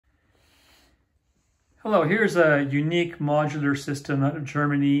Hello, here's a unique modular system out of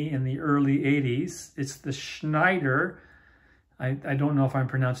Germany in the early 80s. It's the Schneider, I don't know if I'm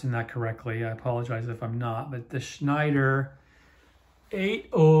pronouncing that correctly, I apologize if I'm not, but the Schneider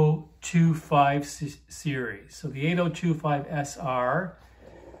 8025 series. So the 8025 SR.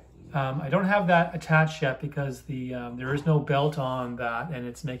 I don't have that attached yet because there is no belt on that and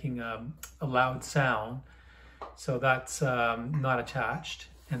it's making a loud sound. So that's not attached.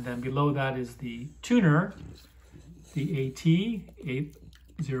 And then below that is the tuner, the AT,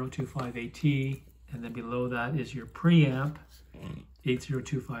 8025 AT. And then below that is your preamp,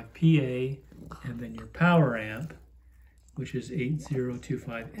 8025 PA. And then your power amp, which is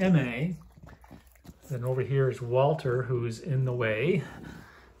 8025 MA. Then over here is Walter, who's in the way.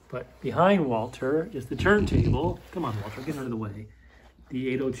 But behind Walter is the turntable. Come on, Walter, get out of the way.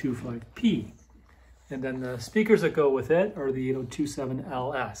 The 8025P. And then the speakers that go with it are the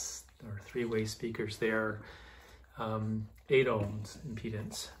 8027LS. There are three-way speakers there, 8 ohms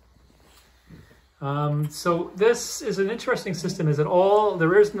impedance. So this is an interesting system.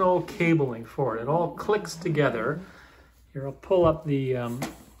 There is no cabling for it. It all clicks together. Here, I'll pull up the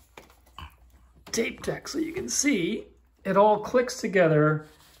tape deck so you can see. It all clicks together.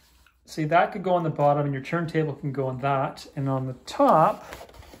 See, that could go on the bottom and your turntable can go on that. And on the top,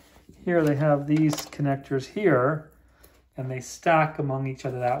 here they have these connectors here, and they stack among each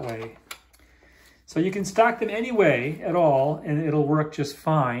other that way. So you can stack them any way at all, and it'll work just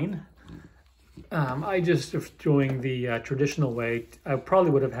fine. I just, if doing the traditional way, I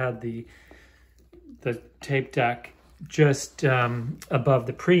probably would have had the tape deck just above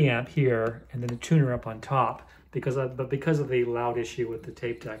the preamp here, and then the tuner up on top. But because of the loud issue with the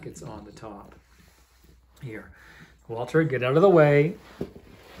tape deck, it's on the top here. Walter, get out of the way.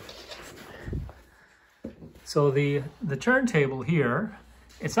 So the turntable here,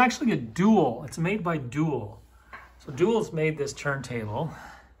 it's actually a Dual. It's made by Dual. So Dual's made this turntable.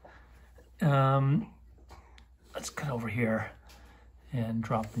 Let's cut over here and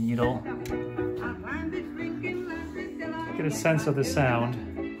drop the needle. Get a sense of the sound.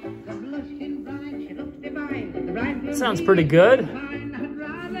 It sounds pretty good. It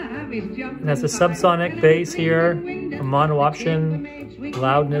has a subsonic bass here, a mono option,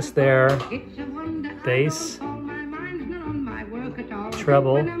 loudness there. Bass,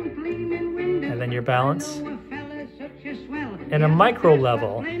 treble, and then your balance, and a micro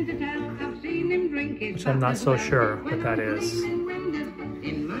level, which I'm not so sure what that is.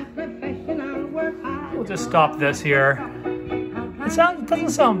 We'll just stop this here. It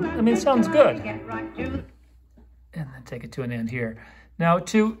sounds good. And then take it to an end here. Now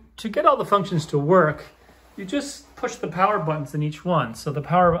to get all the functions to work, you just push the power buttons in each one. So the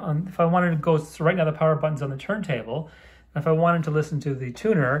power, if I wanted to go, so right now the power button's on the turntable. If I wanted to listen to the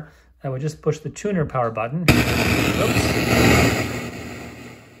tuner, I would just push the tuner power button. Oops.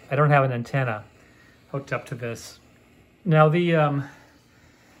 I don't have an antenna hooked up to this. Now it's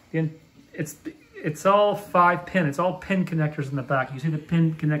all 5-pin. It's all pin connectors in the back. You see the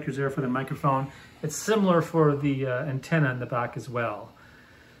pin connectors there for the microphone. It's similar for the antenna in the back as well.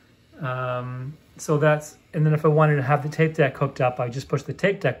 So that's, and then if I wanted to have the tape deck hooked up, I just push the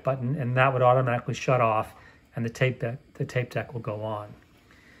tape deck button and that would automatically shut off and the tape deck will go on.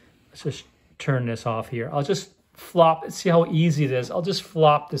 Let's just turn this off here. I'll just flop, see how easy it is. I'll just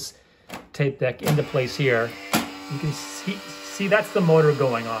flop this tape deck into place here. You can see that's the motor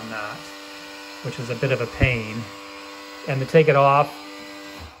going on that, which is a bit of a pain. And to take it off,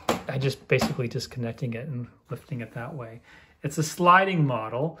 I just basically disconnecting it and lifting it that way. It's a sliding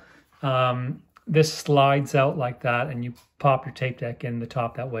model. This slides out like that and you pop your tape deck in the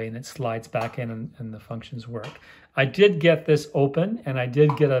top that way and it slides back in and the functions work. I did get this open and I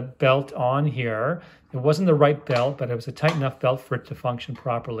did get a belt on here. It wasn't the right belt, but it was a tight enough belt for it to function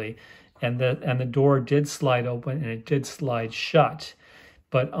properly. And the door did slide open and it did slide shut.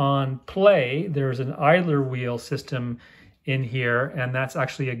 But on play, there's an idler wheel system in here, and that's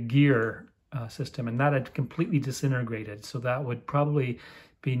actually a gear system, and that had completely disintegrated. So that would probably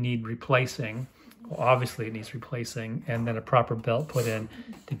need replacing. Well, obviously it needs replacing, and then a proper belt put in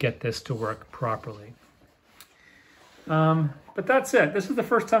to get this to work properly. But that's it. This is the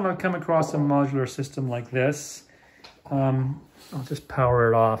first time I've come across a modular system like this. I'll just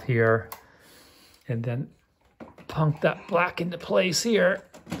power it off here and then punk that black into place here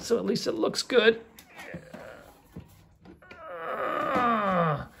so at least it looks good.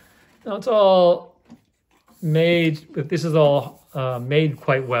 Now it's all made, but this is all made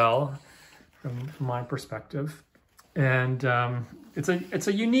quite well from my perspective. And it's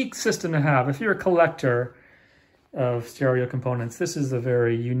a unique system to have. If you're a collector of stereo components, this is a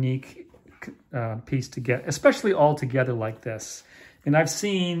very unique piece to get, especially all together like this. And I've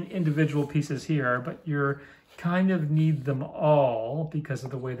seen individual pieces here, but you're kind of need them all because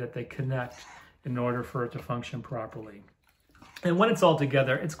of the way that they connect in order for it to function properly. And when it's all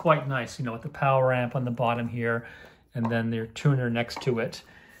together, it's quite nice, you know, with the power amp on the bottom here and then your tuner next to it.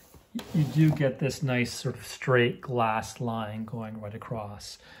 You do get this nice sort of straight glass line going right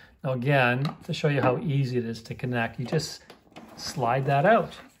across. Now again, to show you how easy it is to connect, you just slide that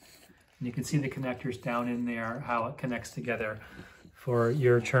out. And you can see the connectors down in there, how it connects together for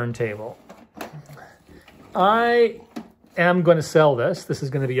your turntable. I am going to sell this. This is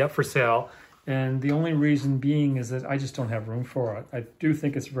going to be up for sale. And the only reason being is that I just don't have room for it. I do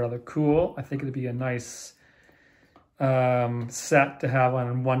think it's rather cool. I think it'd be a nice set to have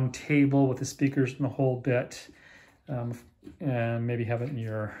on one table with the speakers and the whole bit. And maybe have it in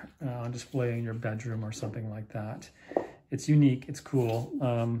your on display in your bedroom or something like that. It's unique, it's cool.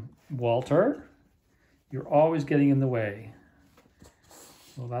 Walter, you're always getting in the way.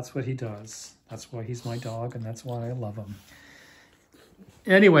 Well, that's what he does. That's why he's my dog, and that's why I love him.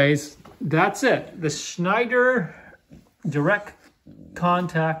 Anyways, that's it. The Schneider Direct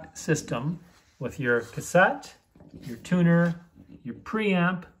Contact System with your cassette, your tuner, your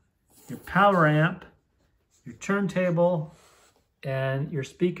preamp, your power amp, your turntable, and your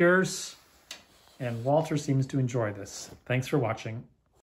speakers. And Walter seems to enjoy this. Thanks for watching.